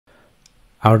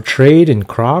Our trade in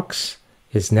Crocs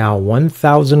is now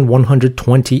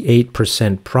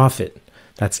 1,128% profit.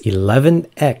 That's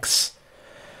 11x.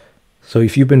 So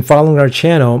if you've been following our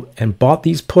channel and bought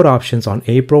these put options on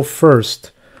April 1st,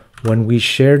 when we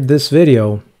shared this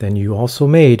video, then you also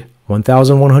made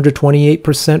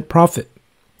 1,128% profit.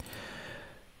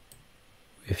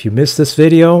 If you missed this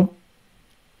video,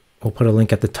 we'll put a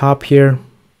link at the top here.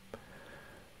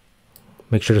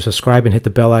 Make sure to subscribe and hit the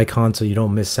bell icon so you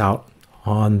don't miss out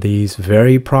on these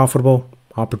very profitable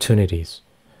opportunities.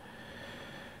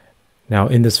 Now,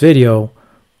 in this video,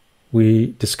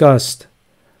 we discussed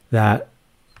that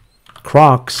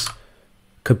Crocs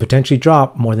could potentially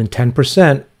drop more than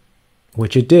 10%,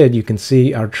 which it did. You can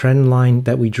see our trend line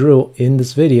that we drew in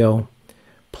this video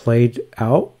played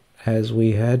out as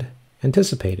we had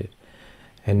anticipated.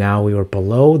 And now we were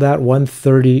below that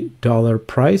 $130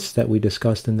 price that we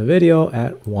discussed in the video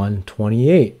at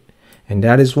 $128. And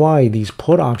that is why these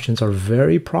put options are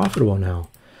very profitable now.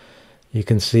 You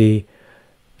can see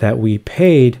that we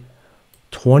paid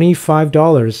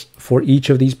 $25 for each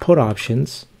of these put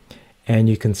options. And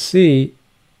you can see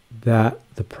that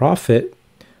the profit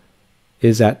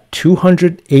is at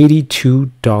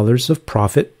 $282 of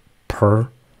profit per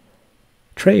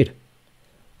trade.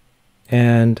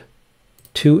 And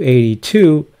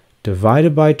 282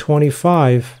 divided by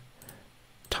 25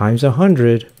 times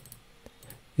 100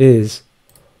 is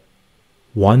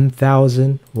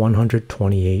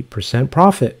 1,128%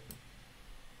 profit.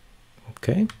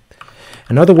 Okay.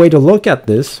 Another way to look at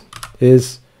this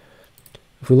is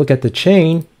if we look at the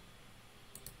chain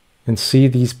and see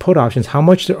these put options, how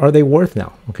much are they worth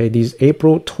now? Okay, these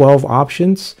April 12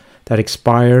 options that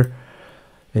expire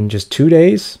in just 2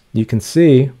 days, you can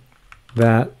see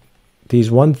that these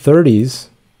 130s,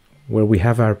 where we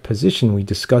have our position, we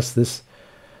discussed this,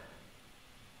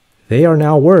 they are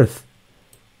now worth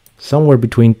somewhere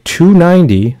between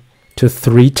 290 to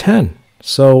 310.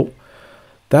 So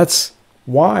that's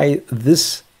why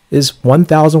this is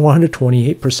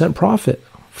 1,128% profit,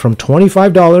 from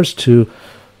 $25 to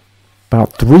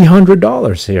about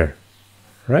 $300 here,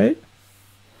 right?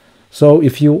 So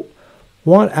if you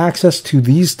want access to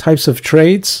these types of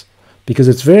trades, because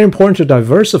it's very important to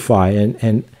diversify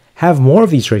and have more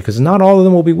of these trades, because not all of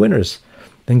them will be winners,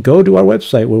 then go to our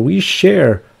website where we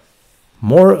share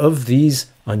more of these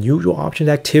unusual option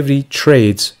activity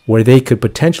trades where they could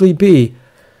potentially be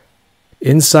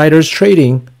insiders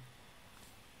trading,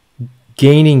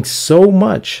 gaining so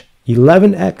much,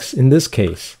 11x in this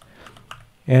case.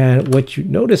 And what you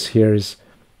notice here is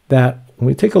that when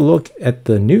we take a look at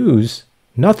the news,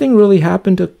 nothing really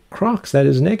happened to Crocs that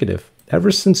is negative.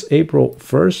 Ever since April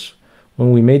 1st,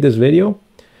 when we made this video,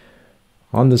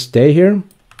 on this day here,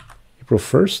 April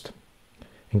 1st,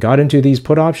 and got into these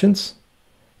put options,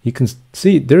 you can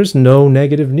see there's no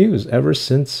negative news ever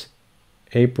since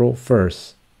April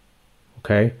 1st.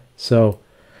 Okay, so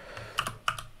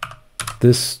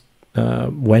this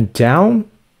went down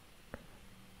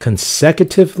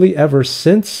consecutively ever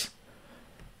since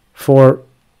for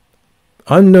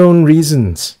unknown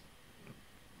reasons,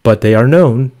 but they are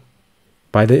known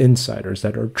by the insiders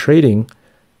that are trading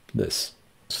this.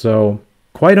 So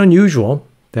quite unusual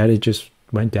that it just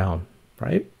went down,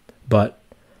 right? But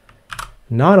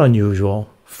not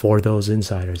unusual for those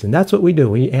insiders. And that's what we do.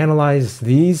 We analyze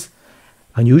these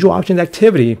unusual options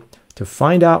activity to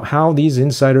find out how these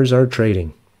insiders are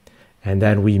trading. And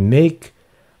then we make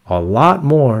a lot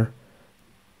more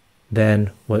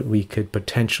than what we could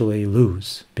potentially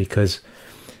lose, because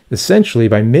essentially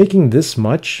by making this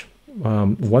much,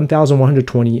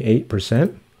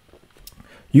 1,128%,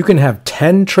 you can have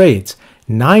 10 trades,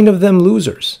 9 of them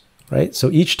losers, right? So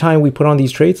each time we put on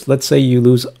these trades, let's say you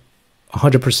lose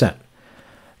 100%.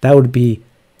 That would be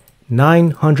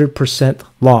 900%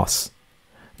 loss.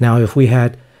 Now, if we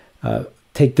had,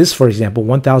 take this for example,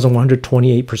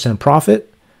 1,128%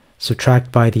 profit,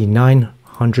 subtract by the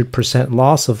 900%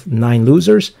 loss of 9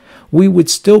 losers, we would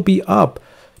still be up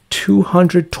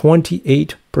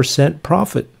 228%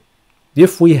 profit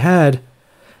if we had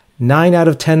 9 out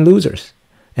of 10 losers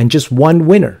and just 1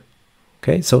 winner.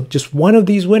 Okay, so just one of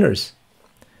these winners,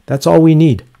 that's all we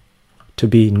need to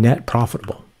be net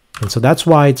profitable. And so that's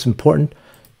why it's important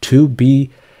to be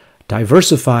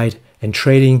diversified and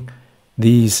trading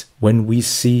these when we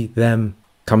see them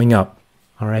coming up,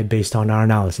 all right, based on our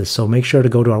analysis. So make sure to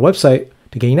go to our website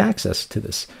to gain access to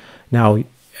this. Now,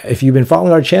 if you've been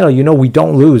following our channel, you know we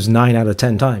don't lose 9 out of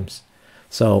 10 times.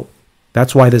 So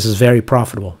that's why this is very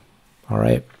profitable, all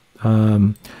right?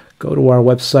 Go to our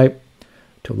website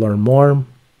to learn more.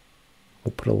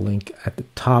 We'll put a link at the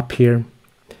top here.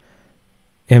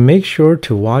 And make sure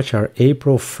to watch our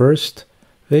April 1st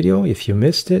video if you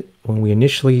missed it when we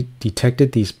initially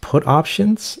detected these put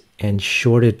options and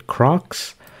shorted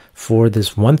Crocs for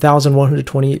this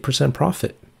 1,128%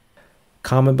 profit.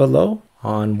 Comment below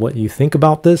on what you think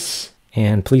about this,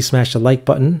 and please smash the like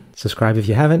button, subscribe if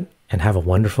you haven't, and have a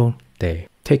wonderful day.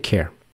 Take care.